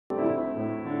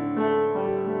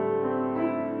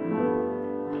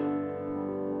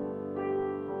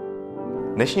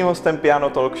Dnešním hostem Piano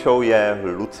Talk Show je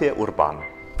Lucie Urban.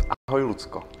 Ahoj,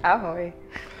 Lucko. Ahoj.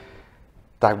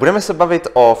 Tak budeme se bavit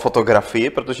o fotografii,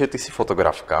 protože ty jsi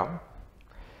fotografka.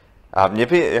 A mě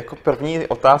by jako první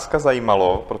otázka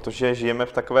zajímalo, protože žijeme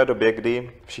v takové době,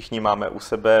 kdy všichni máme u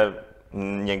sebe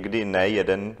někdy ne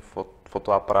jeden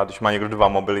fotoaparát. Když má někdo dva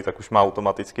mobily, tak už má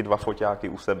automaticky dva foťáky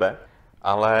u sebe.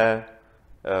 Ale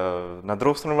na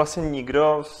druhou stranu vlastně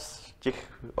nikdo z těch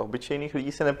obyčejných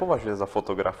lidí se nepovažuje za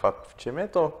fotografa. V čem je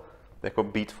to jako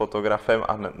být fotografem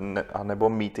a nebo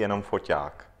mít jenom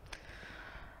foťák?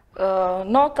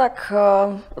 No tak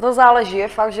to záleží. Je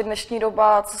fakt, že dnešní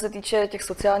doba, co se týče těch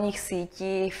sociálních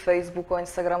sítí, Facebooku a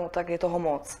Instagramu, tak je toho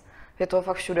moc. Je toho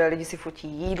fakt všude. Lidi si fotí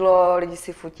jídlo, lidi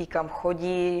si fotí kam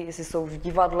chodí, jestli jsou v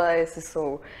divadle, jestli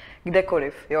jsou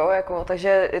kdekoliv. Jo? Jako,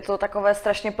 takže je to takové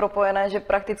strašně propojené, že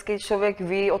prakticky člověk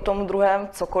ví o tom druhém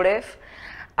cokoliv.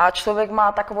 A člověk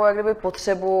má takovou jak kdyby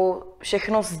potřebu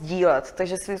všechno sdílet.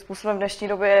 Takže svým způsobem v dnešní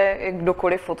době je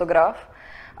kdokoliv fotograf.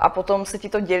 A potom se ti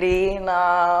to dělí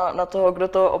na toho, kdo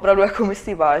to opravdu jako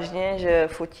myslí vážně, že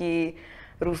fotí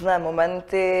různé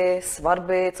momenty,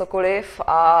 svatby, cokoliv.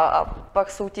 A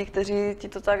pak jsou ti, kteří ti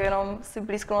to tak jenom si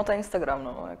blízko na ten Instagram.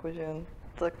 No, jakože,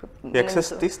 tak, jak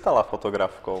se ty stala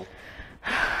fotografkou?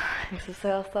 Jak se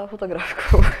já stala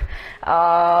fotografkou?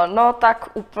 No tak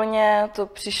úplně to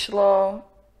přišlo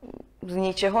z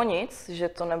ničeho nic, že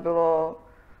to nebylo,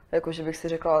 jako že bych si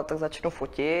řekla, tak začnu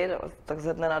fotit, tak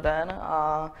ze dne na den.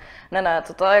 A ne,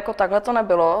 to jako takhle to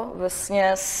nebylo.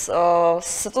 Vlastně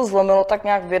se to zlomilo tak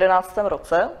nějak v 11.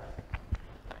 roce,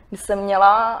 kdy jsem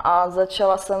měla a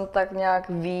začala jsem tak nějak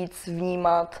víc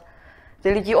vnímat ty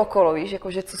lidi okolo, víš,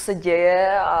 jakože co se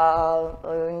děje a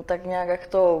tak nějak jak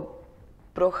to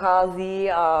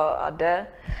prochází a jde.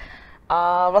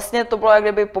 A vlastně to bylo jak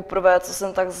kdyby poprvé, co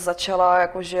jsem tak začala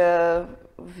jakože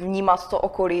vnímat to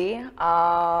okolí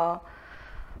a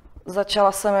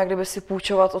začala jsem jak kdyby si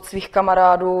půjčovat od svých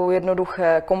kamarádů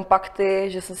jednoduché kompakty,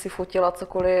 že jsem si fotila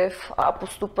cokoliv a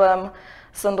postupem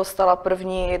jsem dostala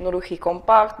první jednoduchý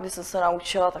kompakt, kdy jsem se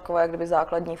naučila takové jak kdyby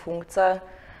základní funkce.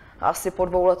 A asi po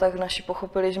 2 letech naši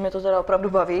pochopili, že mě to teda opravdu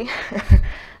baví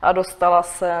a dostala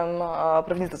jsem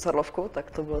první zrcadlovku,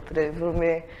 tak to bylo tedy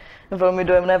velmi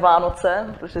dojemné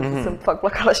Vánoce, protože to jsem fakt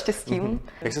plakala štěstím.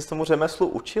 Jak jsi se tomu řemeslu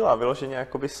učila? Vyloženě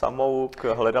jakoby samouk?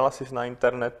 Hledala jsi na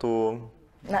internetu?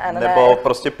 Ne. Nebo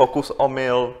prostě pokus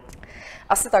omyl?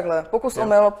 Asi takhle, pokus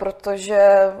omyl,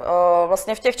 protože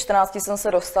vlastně v těch 14 jsem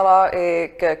se dostala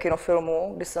i ke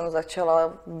kinofilmu, kdy jsem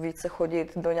začala více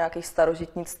chodit do nějakých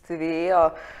starožitnictví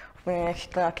a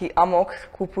nějaký amok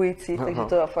kupující, takže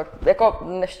to je fakt, jako v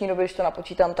dnešní době, když to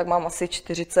napočítám, tak mám asi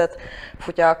 40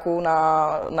 foťáků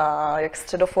na jak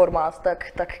středoformát,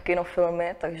 tak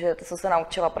kinofilmy, takže to jsem se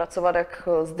naučila pracovat jak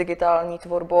s digitální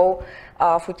tvorbou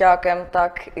a foťákem,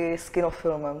 tak i s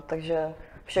kinofilmem, takže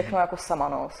všechno jako sama,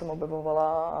 no, jsem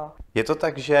objevovala. Je to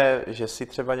tak, že jsi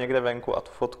třeba někde venku a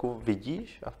tu fotku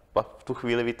vidíš a v tu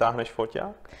chvíli vytáhneš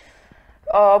foťák?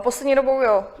 Poslední dobou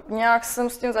jo. Nějak jsem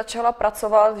s tím začala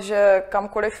pracovat, že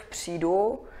kamkoliv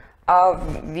přijdu a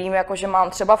vím, jako, že mám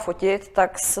třeba fotit,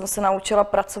 tak jsem se naučila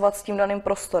pracovat s tím daným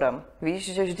prostorem.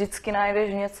 Víš, že vždycky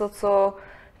najdeš něco,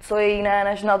 co je jiné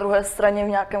než na druhé straně v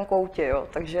nějakém koutě, jo.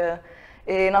 Takže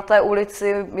i na té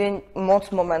ulici je moc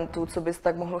momentů, co bys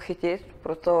tak mohl chytit,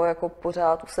 proto jako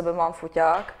pořád u sebe mám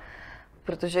foťák.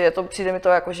 Protože přijde mi to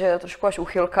jako, že je trošku až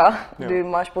úchylka, kdy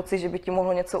máš pocit, že by ti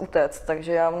mohlo něco utéct.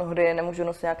 Takže já mnohdy nemůžu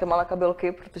nosit nějaké malé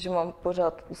kabelky, protože mám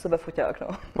pořád u sebe foťák. No.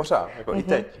 Pořád, jako i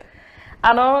teď?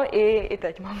 Ano, i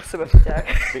teď mám u sebe foťák.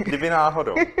 Kdyby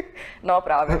náhodou. No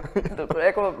právě.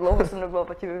 Jako dlouho jsem nebyla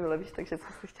pativě, víš, takže jsem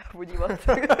se chtěla podívat.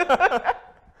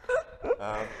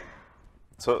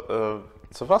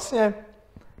 Co vlastně,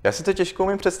 já si to těžko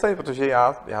umím představit, protože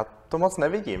já to moc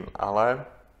nevidím, ale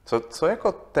co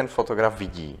jako ten fotograf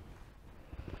vidí?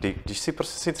 Když si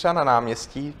prostě si třeba na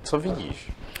náměstí, co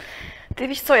vidíš? Ty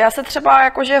víš co, já se třeba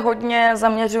jakože hodně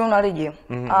zaměřuju na lidi.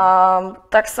 A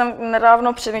tak jsem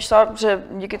nedávno přemýšlela, že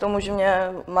díky tomu, že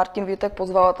mě Martin Vítek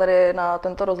pozval tady na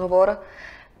tento rozhovor,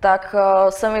 tak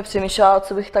jsem mi přemýšlela,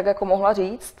 co bych tak jako mohla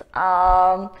říct.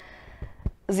 A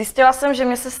zjistila jsem, že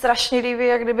mě se strašně líbí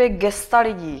jak kdyby gesta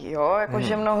lidí, jo?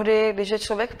 Jakože mnohdy, když je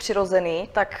člověk přirozený,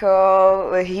 tak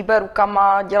hýbe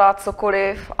rukama, dělá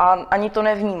cokoliv a ani to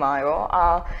nevnímá, jo?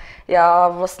 A Já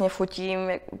vlastně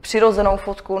fotím přirozenou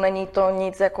fotku, není to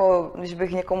nic jako, když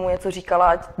bych někomu něco říkala,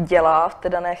 ať dělá v té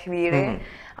dané chvíli,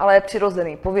 ale je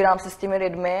přirozený. Povídám se s těmi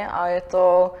lidmi a je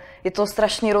to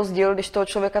strašný rozdíl, když toho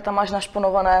člověka tam máš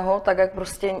našponovaného, tak jak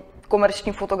prostě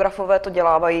komerční fotografové to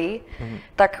dělávají,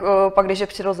 tak pak když je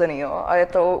přirozený, jo, a je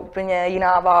to úplně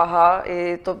jiná váha,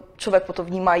 i to člověk potom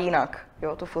vnímá jinak,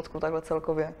 jo, tu fotku takhle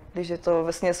celkově. Když je to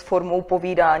vlastně s formou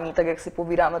povídání, tak jak si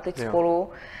povídáme teď spolu,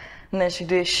 než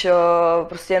když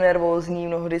prostě je nervózní,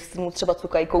 mnohdy mu třeba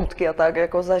cukají koutky a tak,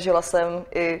 jako zažila jsem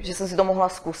i, že jsem si to mohla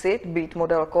zkusit, být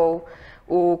modelkou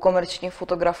u komerčních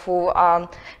fotografů a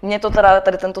mně to teda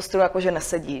tady tento styl jakože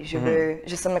nesedí,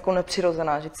 že jsem jako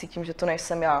nepřirozená, že cítím, že to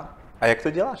nejsem já. A jak to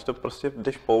děláš? To prostě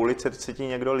jdeš po ulici, teď se ti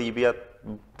někdo líbí a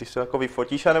ty se jako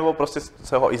vyfotíš, anebo prostě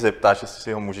se ho i zeptáš, jestli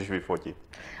si ho můžeš vyfotit?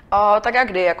 Tak jak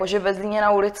kdy, jakože ve Zlíně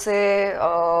na ulici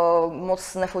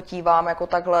moc nefotívám jako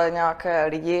takhle nějaké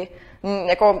lidi.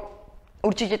 Jako,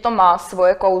 určitě to má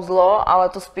svoje kouzlo, ale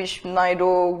to spíš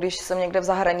najdu, když jsem někde v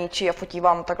zahraničí a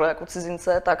fotívám takhle jako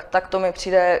cizince, tak to mi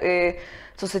přijde i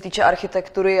co se týče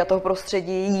architektury a toho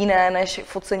prostředí jiné než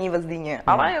focení ve Zlíně.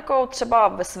 Ale jako třeba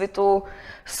ve Svitu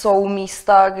jsou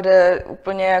místa, kde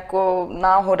úplně jako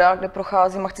náhoda, kde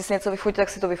procházím a chci si něco vyfotit, tak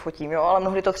si to vyfotím, jo? Ale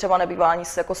mnohdy to třeba nebývá ani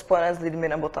jako spojené s lidmi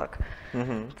nebo tak.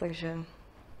 Takže...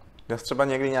 Já třeba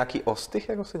někdy nějaký ostych,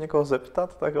 jako se někoho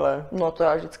zeptat takhle? No to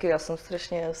já jsem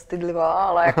strašně stydlivá,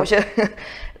 ale jakože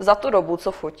za tu dobu,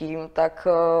 co fotím, tak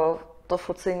to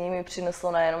focení mi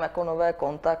přineslo nejenom jako nové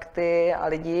kontakty a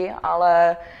lidi,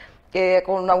 ale i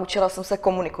jako naučila jsem se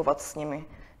komunikovat s nimi.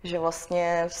 Že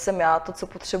vlastně jsem já to, co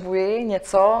potřebuji,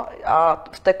 něco a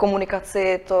v té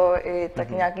komunikaci to i tak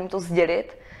nějakým to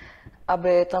sdělit,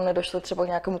 aby tam nedošlo třeba k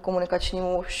nějakému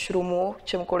komunikačnímu šrumu,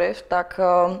 čemkoliv, tak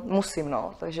musím,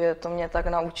 no. Takže to mě tak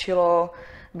naučilo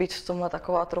být v tomhle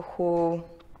taková trochu,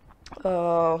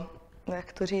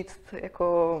 jak to říct,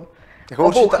 jako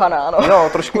obouchaná, no. No,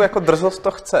 trošku jako drzost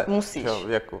to chce. Musíš, jo,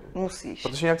 jako, musíš.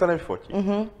 Protože jinak to nevyfotí.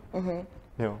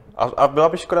 Jo. A byla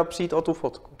by škoda přijít o tu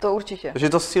fotku. To určitě. Takže je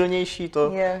to silnější,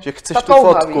 to, že chceš ta tu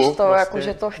touha, fotku. Víš, to prostě. jako,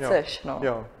 že to chceš, no.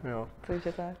 Jo.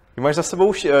 Takže tak. Ty máš za sebou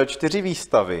už 4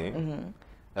 výstavy.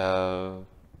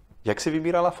 Jak jsi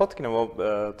vybírala fotky, nebo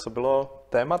co bylo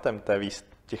tématem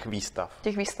těch výstav?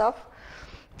 Těch výstav?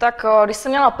 Tak když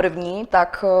jsem měla první,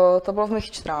 tak to bylo v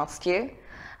mých 14.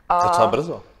 A Docela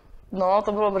brzo. No,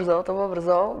 to bylo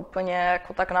brzo, úplně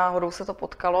jako tak náhodou se to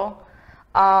potkalo.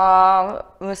 A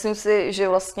myslím si, že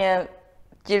vlastně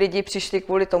ti lidi přišli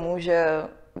kvůli tomu, že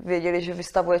věděli, že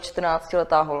vystavuje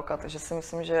 14letá holka, takže si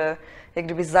myslím, že jak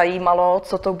kdyby zajímalo,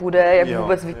 co to bude, jak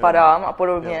vůbec vypadám a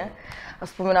podobně. A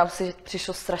vzpomínám si, že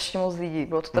přišlo strašně moc lidí,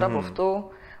 bylo to teda v loftu,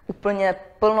 úplně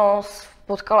plno,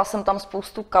 potkala jsem tam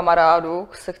spoustu kamarádů,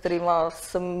 se kterými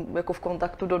jsem jako v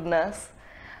kontaktu dodnes.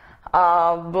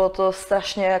 A bylo to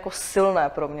strašně jako silné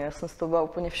pro mě, jsem z toho byla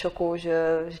úplně v šoku,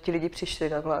 že ti lidi přišli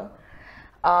takhle.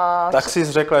 Tak jsi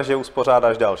řekla, že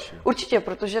uspořádáš další. Určitě,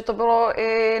 protože to bylo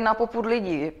i na popud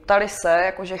lidí. Ptali se,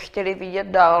 jakože chtěli vidět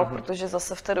dál, protože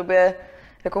zase v té době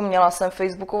jako měla jsem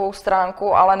facebookovou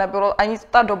stránku, ale nebylo, ani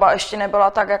ta doba ještě nebyla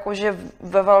tak, jakože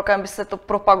ve velkém by se to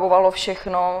propagovalo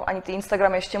všechno, ani ty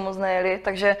Instagramy ještě moc nejeli,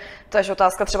 takže to je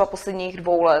otázka třeba posledních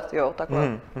 2 let, jo, takhle,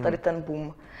 tady ten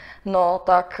boom. No,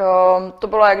 tak to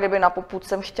bylo, jak kdyby na popud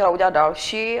jsem chtěla udělat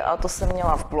další a to jsem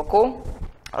měla v bloku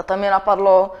a tam mě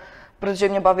napadlo, protože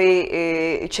mě baví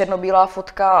i černobílá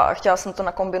fotka a chtěla jsem to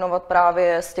nakombinovat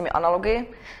právě s těmi analogy,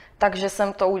 takže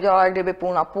jsem to udělala jak kdyby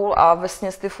půl na půl a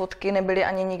vesměs ty fotky nebyly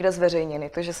ani nikde zveřejněny,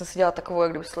 takže jsem si dělala takovou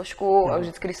jak kdyby složku a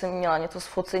vždycky, když jsem měla něco z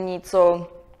focení, co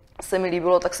se mi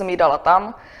líbilo, tak jsem ji dala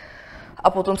tam a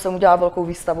potom jsem udělala velkou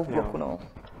výstavu v bloku.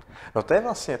 No to je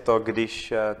vlastně to,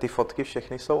 když ty fotky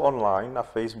všechny jsou online na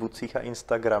Facebookích a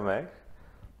Instagramech,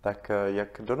 tak jak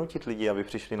donutit lidi, aby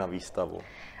přišli na výstavu?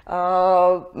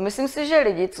 Myslím si, že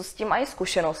lidi, co s tím mají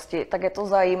zkušenosti, tak je to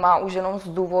zajímá už jenom z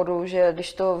důvodu, že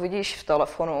když to vidíš v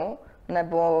telefonu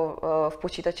nebo v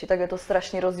počítači, tak je to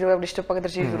strašný rozdíl, když to pak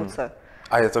držíš v ruce.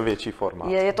 A je to větší formát?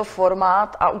 Je to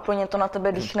formát a úplně to na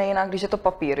tebe dýchne jinak, když je to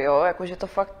papír, jo? Jakože to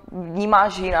fakt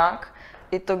vnímáš jinak.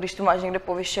 I to, když to máš někde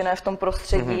povyšené v tom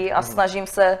prostředí a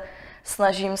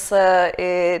snažím se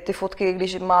i ty fotky,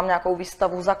 když mám nějakou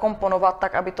výstavu, zakomponovat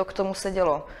tak, aby to k tomu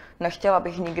sedělo. Nechtěla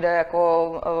bych nikde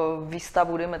jako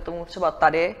výstavu, dejme tomu třeba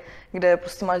tady, kde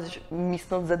prostě máš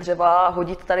místnost ze dřeva a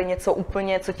hodit tady něco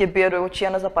úplně, co tě bije do očí a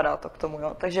nezapadá to k tomu.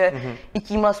 Jo. Takže i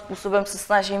tímhle způsobem se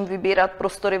snažím vybírat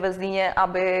prostory ve Zlíně,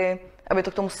 aby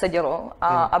to k tomu sedělo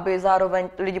a aby zároveň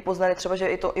lidi poznali třeba, že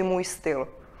je to i můj styl.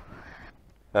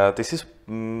 Ty jsi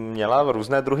měla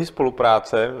různé druhy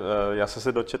spolupráce. Já jsem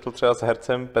se dočetl třeba s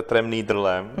hercem Petrem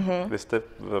Nýdrlem, kdy jste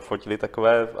fotili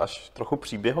takové až trochu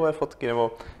příběhové fotky,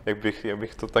 nebo jak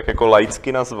bych to tak jako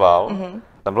laicky nazval.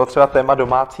 Tam bylo třeba téma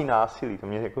domácí násilí, to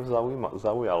mě jako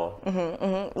zaujalo.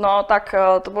 No tak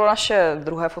to bylo naše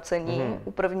druhé focení.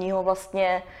 U prvního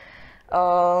vlastně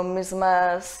my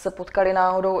jsme se potkali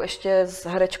náhodou ještě s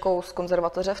herečkou z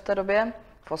konzervatoře v té době,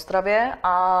 v Ostravě,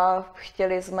 a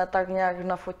chtěli jsme tak nějak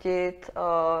nafotit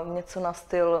něco na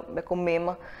styl jako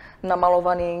mim,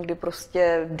 namalovaný, kdy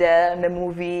prostě jde,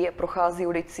 nemluví, prochází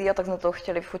ulicí, a tak jsme to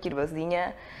chtěli fotit ve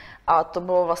Zlíně. A to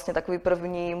bylo vlastně takový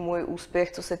první můj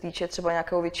úspěch, co se týče třeba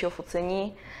nějakého většího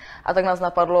focení. A tak nás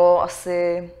napadlo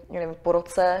asi, nevím, po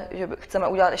roce, že chceme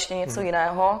udělat ještě něco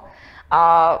jiného.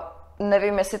 A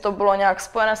nevím, jestli to bylo nějak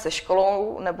spojené se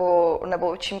školou,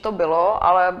 nebo čím to bylo,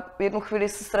 ale jednu chvíli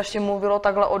se strašně mluvilo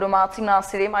takhle o domácím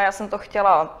násilím a já jsem to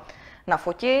chtěla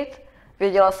nafotit.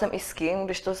 Věděla jsem i s kým,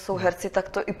 když to jsou herci, tak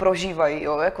to i prožívají,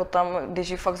 jo? Jako tam, když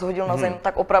ji fakt shodil na zem,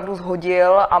 tak opravdu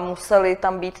shodil a museli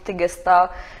tam být ty gesta,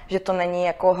 že to není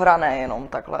jako hrané jenom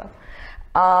takhle.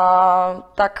 A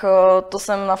tak to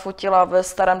jsem nafotila ve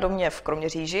starém domě v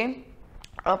Kroměříži.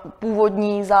 A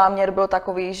původní záměr byl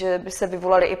takový, že by se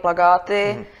vyvolaly i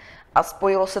plakáty a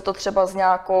spojilo se to třeba s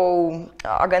nějakou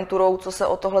agenturou, co se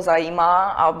o tohle zajímá,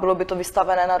 a bylo by to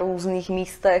vystavené na různých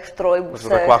místech, v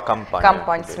trolejbusech. Taková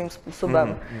kampaň Svým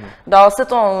způsobem. Dál se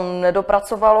to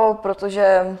nedopracovalo,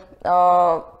 protože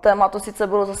téma to sice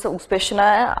bylo zase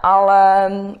úspěšné,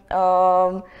 ale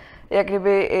jak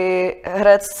kdyby i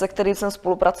herec, se kterým jsem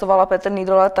spolupracovala, Petr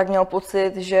Nýdrle, tak měl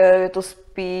pocit, že je to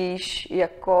spíš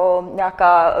jako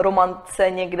nějaká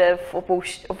romance někde v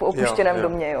opuštěném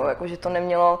domě, jo? Jako, že to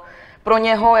nemělo pro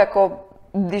něho, jako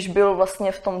když byl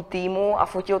vlastně v tom týmu a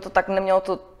fotil to, tak nemělo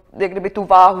to jak kdyby tu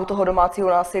váhu toho domácího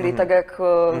násilí, tak jak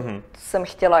jsem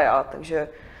chtěla já,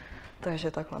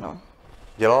 takže takhle, no.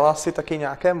 Dělala jsi taky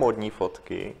nějaké módní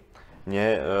fotky?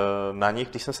 Na nich,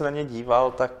 když jsem se na ně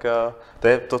díval, tak to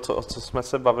je to, co jsme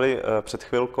se bavili před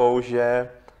chvilkou, že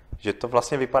to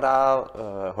vlastně vypadá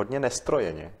hodně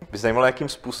nestrojeně. By zajímalo, jakým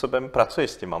způsobem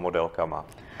pracuješ s těma modelkama,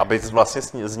 aby vlastně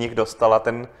z nich dostala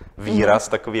ten výraz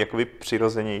takový jakoby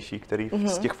přirozenější, který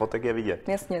z těch fotek je vidět.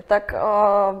 Jasně, tak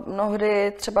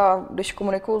mnohdy třeba, když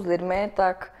komunikuju s lidmi,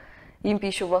 tak jim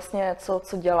píšu vlastně,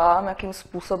 co dělám, jakým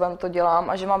způsobem to dělám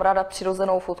a že mám ráda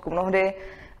přirozenou fotku. Mnohdy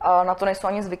na to nejsou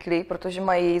ani zvyklí, protože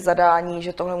mají zadání,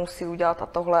 že tohle musí udělat a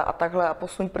tohle a takhle a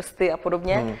posuň prsty a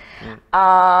podobně.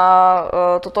 A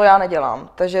toto já nedělám,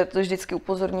 takže to vždycky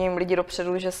upozorním lidi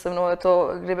dopředu, že se mnou je to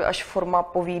kdyby až forma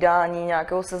povídání,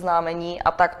 nějakého seznámení,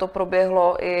 a tak to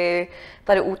proběhlo i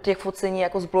tady u těch focení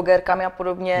jako s blogerkami a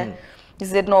podobně.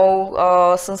 S jednou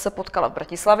jsem se potkala v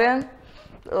Bratislavě.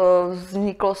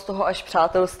 Vzniklo z toho až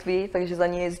přátelství, takže za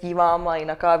ní jezdívám a i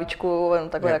na kávičku,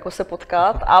 takhle jako se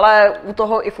potkat, ale u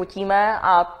toho i fotíme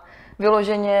a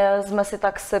vyloženě jsme si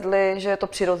tak sedli, že je to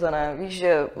přirozené. Víš,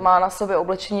 že má na sobě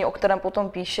oblečení, o kterém potom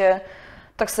píše,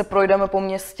 tak se projdeme po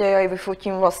městě a i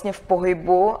vyfotím vlastně v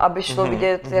pohybu, aby šlo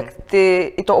vidět, jak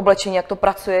i to oblečení, jak to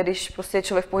pracuje, když prostě je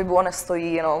člověk v pohybu a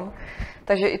nestojí jenom.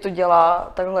 Takže i to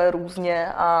dělá takhle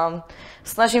různě a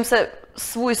snažím se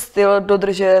svůj styl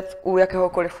dodržet u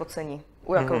jakéhokoliv focení.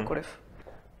 U jakéhokoliv.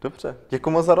 Dobře, děkuji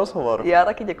moc za rozhovor. Já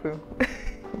taky děkuji.